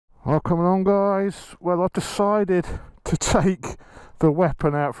Oh, come on guys. Well, I've decided to take the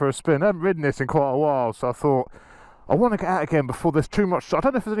weapon out for a spin. I haven't ridden this in quite a while, so I thought I want to get out again before there's too much. I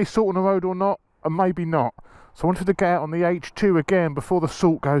don't know if there's any salt on the road or not, and maybe not. So I wanted to get out on the H2 again before the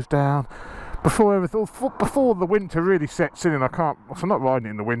salt goes down, before everything, before the winter really sets in. And I'm not riding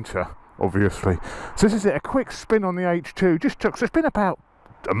it in the winter, obviously. So this is it, a quick spin on the H2. So it's been about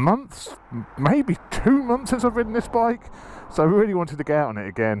a month, maybe 2 months since I've ridden this bike. So I really wanted to get out on it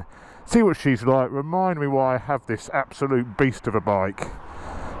again, see what she's like, remind me why I have this absolute beast of a bike.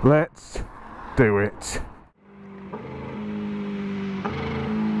 Let's do it.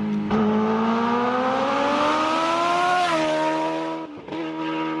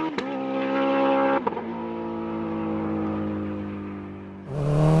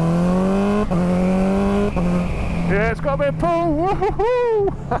 Yeah, it's got a bit of pull. Woo-hoo-hoo!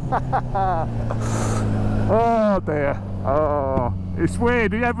 Oh dear. Oh, it's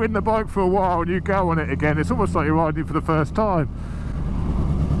weird. You haven't ridden the bike for a while and you go on it again. It's almost like you're riding it for the first time.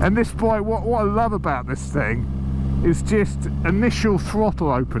 And this bike, what I love about this thing is just initial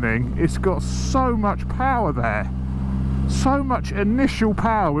throttle opening. It's got so much power there. So much initial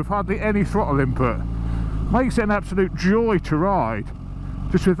power with hardly any throttle input. Makes it an absolute joy to ride.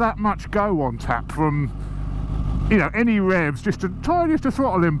 Just with that much go on tap from, you know, any revs, just a tiniest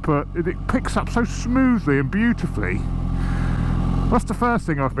throttle input, it picks up so smoothly and beautifully. That's the first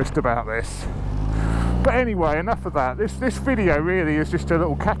thing I've missed about this. But anyway, enough of that. This video really is just a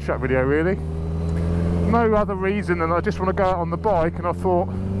little catch-up video, really. No other reason than I just want to go out on the bike, and I thought,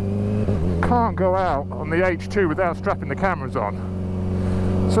 can't go out on the H2 without strapping the cameras on.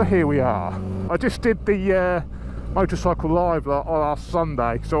 So here we are. I just did the motorcycle live last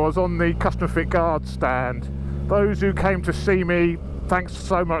Sunday, so I was on the custom fit guard stand. Those who came to see me, thanks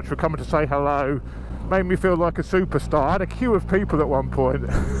so much for coming to say hello. Made me feel like a superstar. I had a queue of people at one point.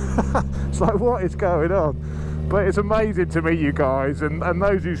 It's like, what is going on? But it's amazing to meet you guys, and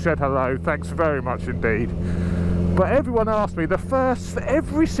those who said hello, thanks very much indeed. But everyone asked me,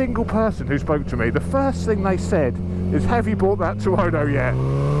 every single person who spoke to me, the first thing they said is, have you bought that Tuono yet?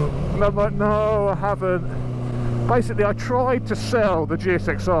 And I'm like, no, I haven't. Basically, I tried to sell the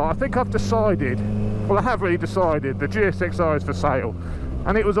GSXR. I think I've decided, well, I have really decided the GSXR is for sale.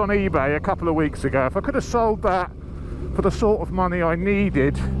 And it was on eBay a couple of weeks ago. If I could have sold that for the sort of money I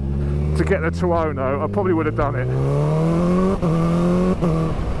needed to get the Tuono, I probably would have done it.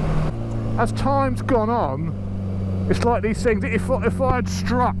 As time's gone on, it's like these things, if I had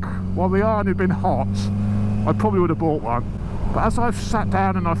struck while the iron had been hot, I probably would have bought one. But as I've sat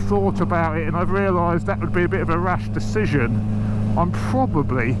down and I've thought about it and I've realised that would be a bit of a rash decision, I'm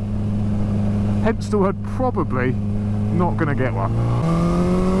probably, hence the word probably, not going to get one.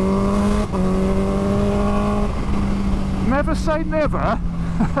 Never say never,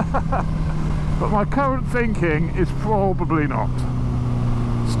 but my current thinking is probably not.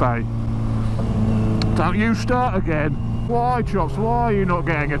 Stay. Don't you start again. Why, Chops, why are you not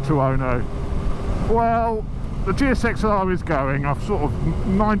getting a Tuono? Well, the GSXR is going. I've sort of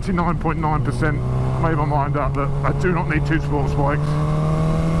 99.9% made my mind up that I do not need two sports bikes.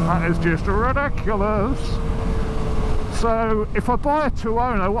 That is just ridiculous. So if I buy a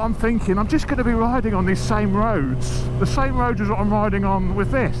Tuono, what I'm thinking, I'm just going to be riding on these same roads. The same roads as what I'm riding on with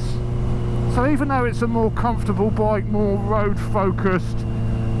this. So even though it's a more comfortable bike, more road focused,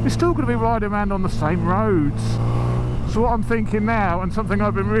 you're still going to be riding around on the same roads. So what I'm thinking now, and something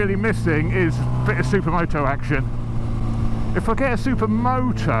I've been really missing, is a bit of supermoto action. If I get a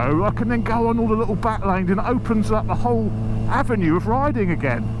supermoto, I can then go on all the little back lanes and it opens up a whole avenue of riding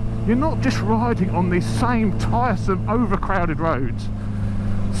again. You're not just riding on these same tiresome, overcrowded roads.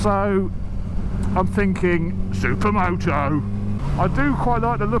 So I'm thinking supermoto. I do quite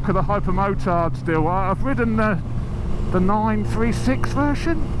like the look of the hypermotard still. I've ridden the 936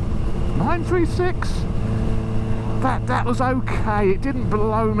 version. 936. That was okay. It didn't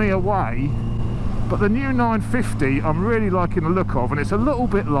blow me away. But the new 950 I'm really liking the look of, and it's a little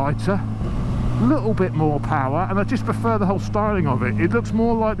bit lighter, a little bit more power, and I just prefer the whole styling of it. It looks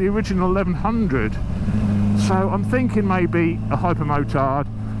more like the original 1100. So I'm thinking maybe a hypermotard.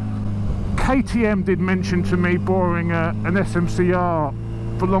 KTM did mention to me borrowing an SMCR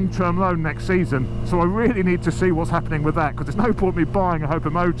for long-term loan next season, so I really need to see what's happening with that, because there's no point me buying a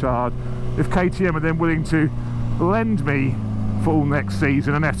hypermotard if KTM are then willing to lend me for all next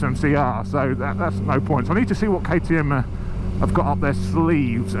season an SMCR, so that's no point. So I need to see what KTM have got up their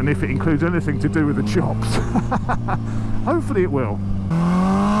sleeves, and if it includes anything to do with the chops. Hopefully it will.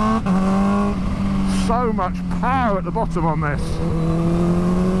 So much power at the bottom on this.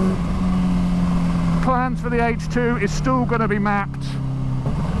 Plans for the H2 is still going to be mapped.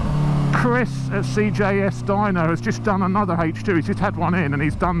 Chris at CJS Dyno has just done another H2. He's just had one in and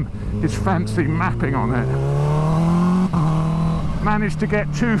he's done his fancy mapping on it. Managed to get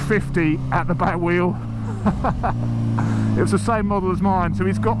 250 at the back wheel. It was the same model as mine, so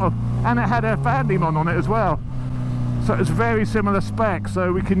he's got a, and it had a Fandy mod on it as well. So it's very similar spec,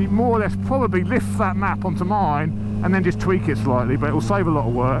 so we can more or less probably lift that map onto mine and then just tweak it slightly, but it will save a lot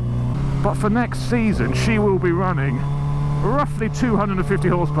of work. But for next season, she will be running roughly 250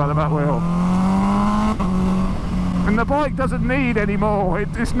 horsepower at the back wheel. And the bike doesn't need any more.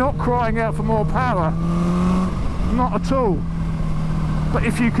 It's not crying out for more power. Not at all. But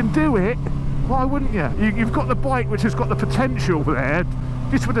if you can do it, why wouldn't you? You've got the bike which has got the potential there,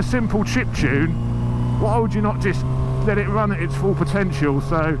 just with a simple chip tune. Why would you not just let it run at its full potential?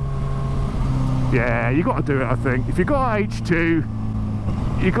 So, yeah, you got to do it, I think. If you've got an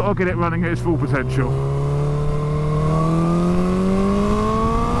H2, you've got to get it running at its full potential.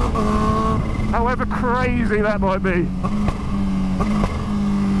 However crazy that might be.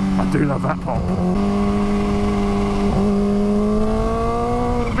 I do love that pop.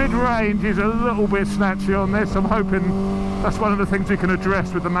 Mid-range is a little bit snatchy on this. I'm hoping that's one of the things we can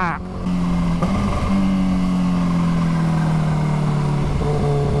address with the map.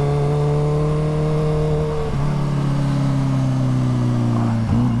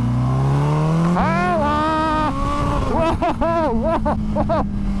 Whoa!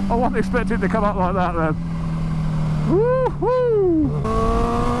 I wasn't expecting it to come up like that then. Woo-hoo!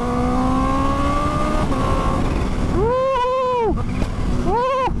 Woo!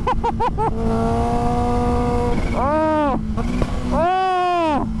 Oh!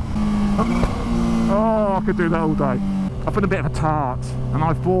 Oh! Oh, I could do that all day. I've been a bit of a tart, and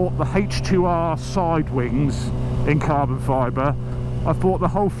I've bought the H2R side wings in carbon fibre. I've bought the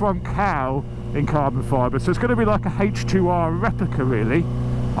whole front cowl in carbon fibre, so it's going to be like a H2R replica really.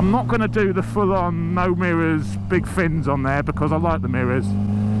 I'm not going to do the full-on no mirrors, big fins on there because I like the mirrors,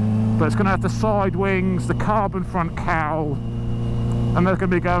 but it's going to have the side wings, the carbon front cowl, and they're going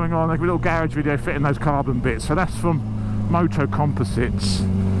to be going on like a little garage video fitting those carbon bits. So that's from Moto Composites,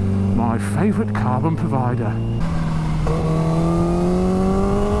 my favourite carbon provider.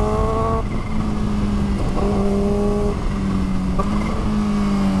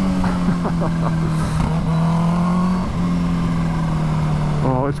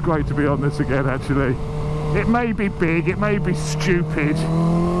 Oh, it's great to be on this again, actually. It may be big, it may be stupid,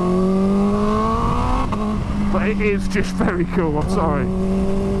 but it is just very cool, I'm sorry.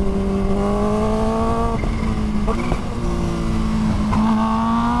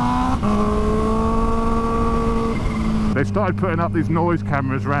 They started putting up these noise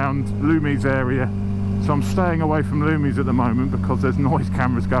cameras around Lumi's area, so I'm staying away from Lumi's at the moment because there's noise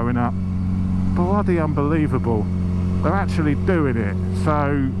cameras going up. Bloody unbelievable. They're actually doing it,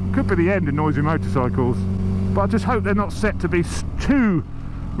 so could be the end of noisy motorcycles, but I just hope they're not set to be too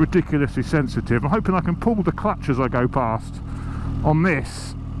ridiculously sensitive. I'm hoping I can pull the clutch as I go past on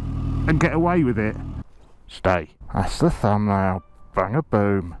this and get away with it. Stay. That's the thumbnail. Bang a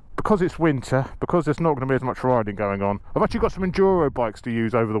boom. Because it's winter, because there's not going to be as much riding going on, I've actually got some enduro bikes to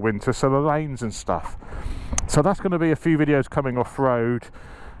use over the winter, so the lanes and stuff. So that's going to be a few videos coming off-road.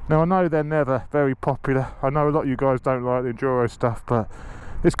 Now I know they're never very popular. I know a lot of you guys don't like the enduro stuff, but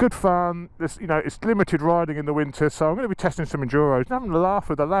it's good fun. It's, you know, it's limited riding in the winter, so I'm going to be testing some enduros and having a laugh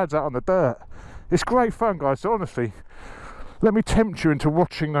with the lads out on the dirt. It's great fun, guys. So honestly, let me tempt you into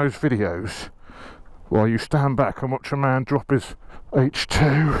watching those videos while you stand back and watch a man drop his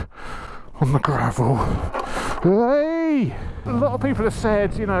H2 on the gravel. Hey! A lot of people have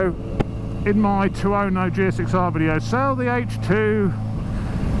said, you know, in my Tuono GSXR video, sell the H2.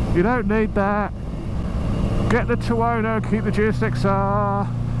 You don't need that. Get the Tuono, keep the GSXR.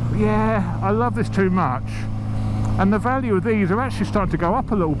 Yeah, I love this too much. And the value of these are actually starting to go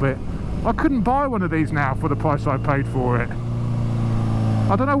up a little bit. I couldn't buy one of these now for the price I paid for it.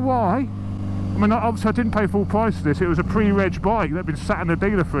 I don't know why. I mean, obviously I didn't pay full price for this. It was a pre-reg bike that had been sat in the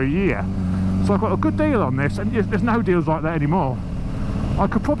dealer for a year. So I got a good deal on this, and there's no deals like that anymore. I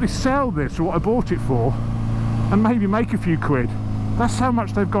could probably sell this for what I bought it for and maybe make a few quid. That's how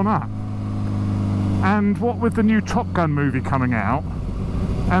much they've gone up. And what with the new Top Gun movie coming out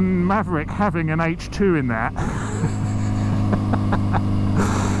and Maverick having an H2 in that,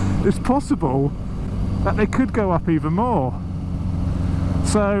 it's possible that they could go up even more.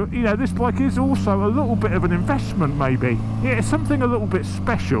 So, you know, this bike is also a little bit of an investment maybe. Yeah, it's something a little bit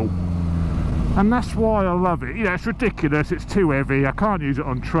special. And that's why I love it. You know, it's ridiculous, it's too heavy, I can't use it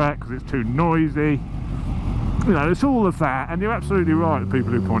on track because it's too noisy. You know, it's all of that, and you're absolutely right, the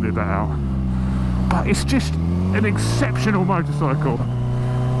people who pointed that out. But it's just an exceptional motorcycle.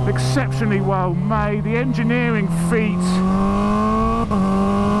 exceptionally well made. The engineering feat,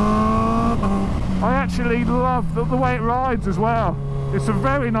 I actually love the way it rides as well. It's a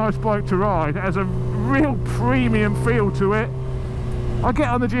very nice bike to ride. It has a real premium feel to it. I get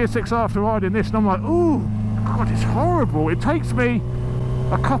on the GSX-R after riding this and I'm like, ooh, God, it's horrible. It takes me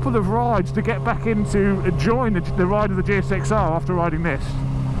a couple of rides to get back into enjoying the ride of the GSX-R after riding this.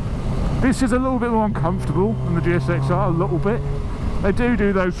 This is a little bit more uncomfortable than the GSX-R, a little bit. They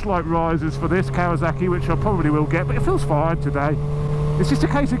do those slight rises for this Kawasaki, which I probably will get, but it feels fine today. It's just a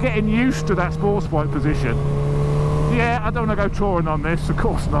case of getting used to that sports bike position. Yeah, I don't want to go touring on this, of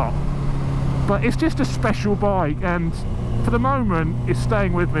course not. But it's just a special bike, and for the moment, it's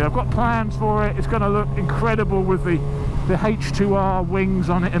staying with me. I've got plans for it. It's going to look incredible with the H2R wings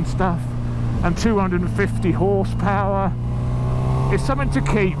on it and stuff, and 250 horsepower. It's something to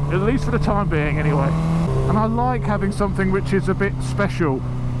keep, at least for the time being anyway. And I like having something which is a bit special.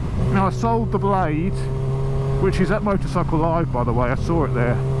 You know, I sold the Blade, which is at Motorcycle Live, by the way. I saw it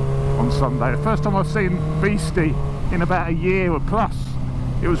there on Sunday. The first time I've seen Beastie in about a year or plus.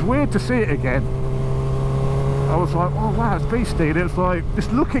 It was weird to see it again. I was like, oh wow, it's Beastie. And it's like,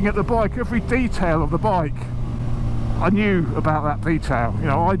 just looking at the bike, every detail of the bike, I knew about that detail. You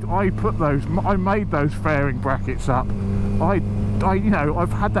know, I made those fairing brackets up. You know,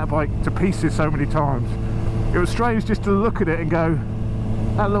 I've had that bike to pieces so many times. It was strange just to look at it and go,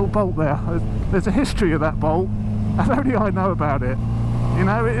 that little bolt there, there's a history of that bolt, and only I know about it. You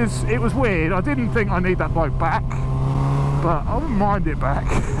know, it was weird. I didn't think I need that bike back, but I wouldn't mind it back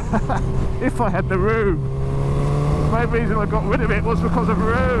if I had the room. The main reason I got rid of it was because of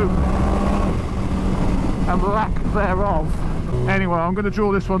room and lack thereof. Anyway, I'm going to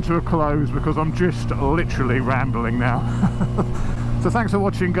draw this one to a close because I'm just literally rambling now. So thanks for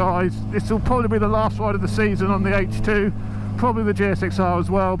watching, guys. This will probably be the last ride of the season on the H2, probably the GSX-R as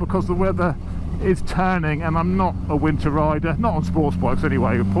well, because the weather is turning and I'm not a winter rider, not on sports bikes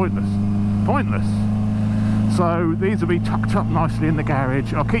anyway. Pointless. So these will be tucked up nicely in the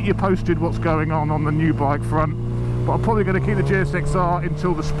garage. I'll keep you posted what's going on the new bike front, but I'm probably going to keep the GSX-R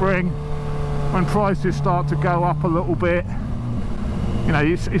until the spring when prices start to go up a little bit. You know,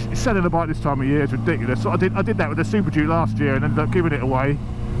 it's selling a bike this time of year is ridiculous. So I did that with the Super Duke last year and ended up giving it away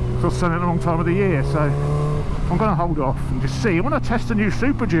because I was selling it the wrong time of the year. So I'm going to hold off and just see. I want to test the new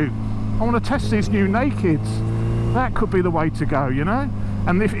Super Duke. I want to test these new Nakeds. That could be the way to go, you know.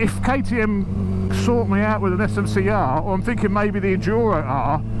 And if KTM sort me out with an SMCR, or I'm thinking maybe the Enduro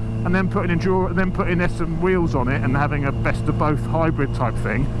R, and then putting SM wheels on it and having a best of both hybrid type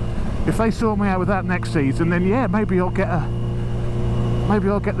thing. If they sort me out with that next season, then yeah, maybe I'll get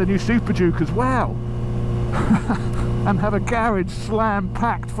the new Super Duke as well. And have a garage slam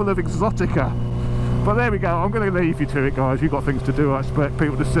packed full of exotica. But there we go, I'm going to leave you to it, guys. You've got things to do, I expect,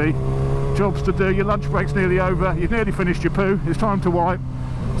 people to see, jobs to do. Your lunch break's nearly over, you've nearly finished your poo, it's time to wipe.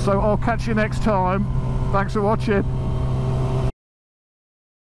 So I'll catch you next time. Thanks for watching.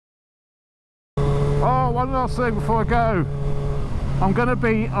 Oh, one last thing before I go. I'm going to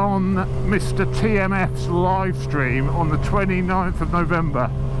be on Mr. TMF's live stream on the 29th of November.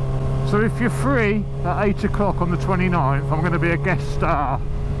 So if you're free at 8 o'clock on the 29th, I'm going to be a guest star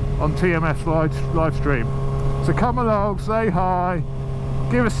on TMF's live stream. So come along, say hi,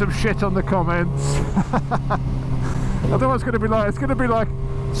 give us some shit on the comments. I don't know what it's going to be like. It's going to be like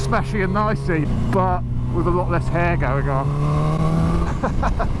Smashy and Nicey, but with a lot less hair going on.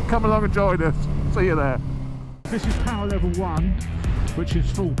 Come along and join us. See you there. This is power level 1, which is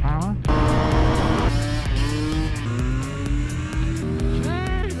full power.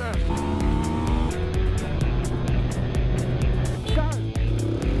 Jesus! Go!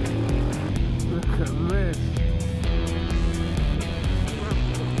 Look at this.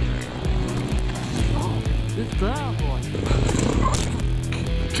 Oh, this bad boy.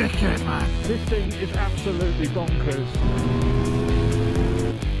 Check it, man. This thing is absolutely bonkers.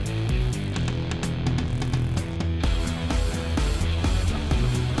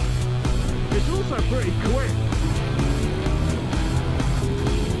 It's also pretty quick.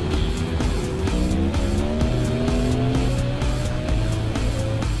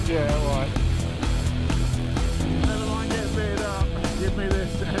 Yeah, alright. Never mind getting beat up. Give me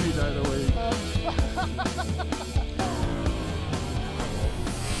this any day of the week.